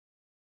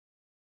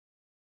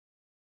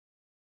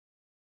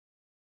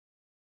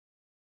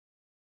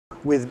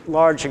with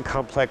large and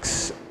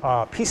complex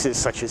pieces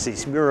such as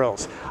these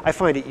murals, I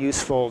find it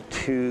useful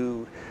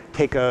to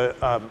take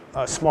a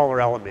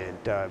smaller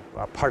element, a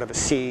part of a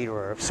scene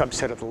or a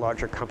subset of the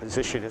larger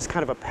composition as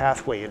kind of a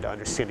pathway into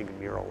understanding the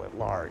mural at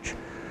large.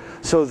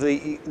 So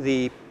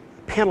the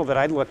panel that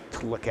I'd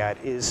look at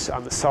is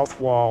on the south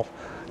wall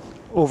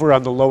over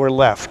on the lower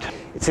left.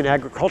 It's an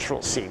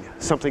agricultural scene,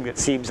 something that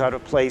seems out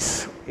of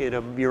place in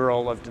a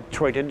mural of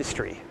Detroit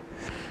industry.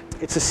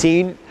 It's a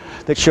scene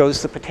that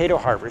shows the potato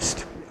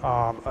harvest.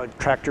 A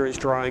tractor is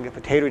drawing a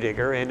potato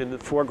digger, and in the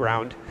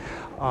foreground,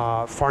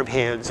 farm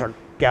hands are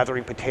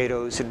gathering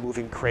potatoes and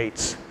moving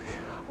crates.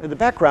 In the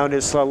background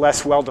is a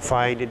less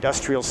well-defined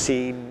industrial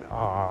scene,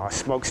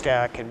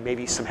 smokestack, and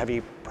maybe some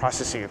heavy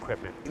processing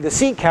equipment. The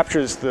scene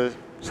captures the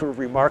sort of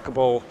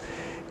remarkable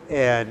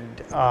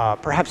and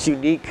perhaps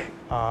unique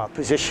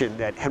position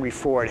that Henry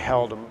Ford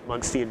held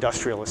amongst the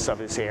industrialists of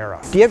his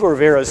era. Diego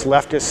Rivera's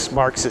leftist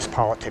Marxist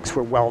politics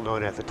were well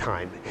known at the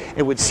time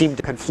and would seem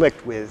to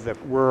conflict with the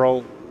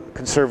rural,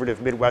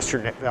 conservative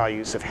Midwestern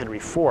values of Henry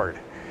Ford,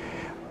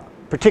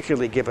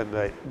 particularly given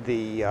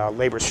the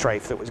labor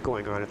strife that was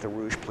going on at the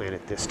Rouge plant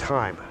at this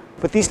time.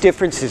 But these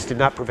differences did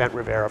not prevent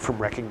Rivera from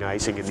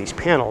recognizing in these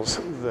panels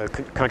the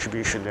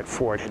contribution that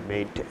Ford had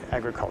made to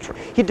agriculture.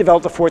 He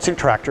developed the Fordson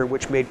tractor,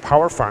 which made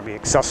power farming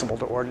accessible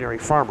to ordinary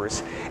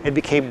farmers and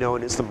became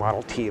known as the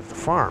Model T of the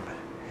farm.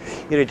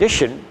 In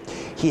addition,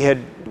 he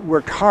had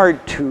worked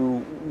hard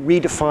to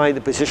redefine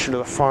the position of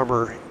the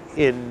farmer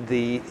in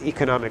the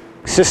economic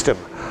system,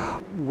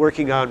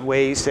 working on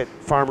ways that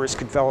farmers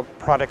could develop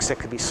products that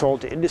could be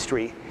sold to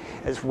industry,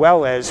 as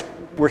well as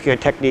working on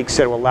techniques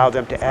that will allow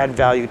them to add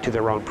value to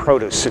their own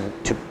produce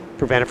and to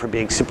prevent it from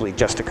being simply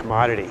just a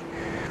commodity.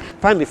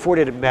 Finally, Ford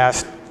had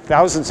amassed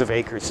thousands of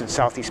acres in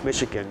southeast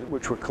Michigan,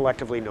 which were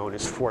collectively known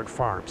as Ford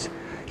Farms.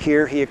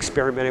 Here he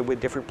experimented with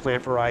different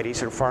plant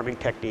varieties and farming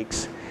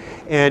techniques,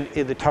 and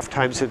in the tough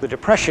times of the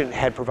Depression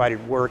had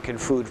provided work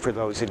and food for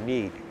those in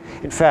need.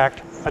 In fact,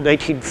 a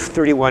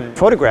 1931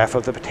 photograph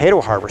of the potato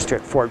harvester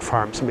at Ford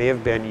Farms may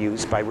have been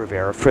used by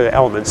Rivera for the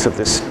elements of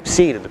this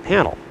scene in the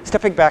panel.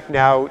 Stepping back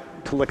now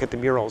to look at the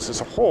murals as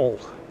a whole,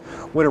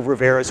 one of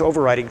Rivera's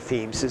overriding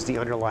themes is the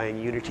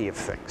underlying unity of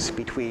things,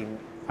 between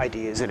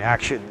ideas and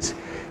actions,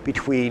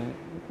 between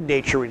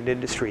nature and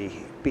industry,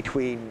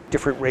 between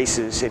different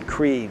races and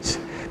creeds,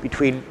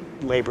 between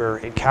labor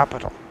and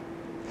capital.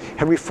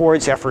 Henry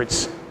Ford's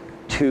efforts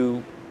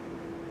to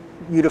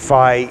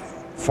unify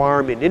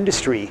farm and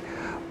industry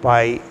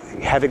by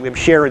having them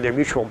share in their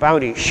mutual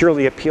bounty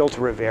surely appealed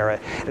to Rivera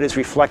and is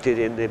reflected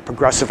in the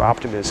progressive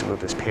optimism of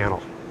this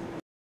panel.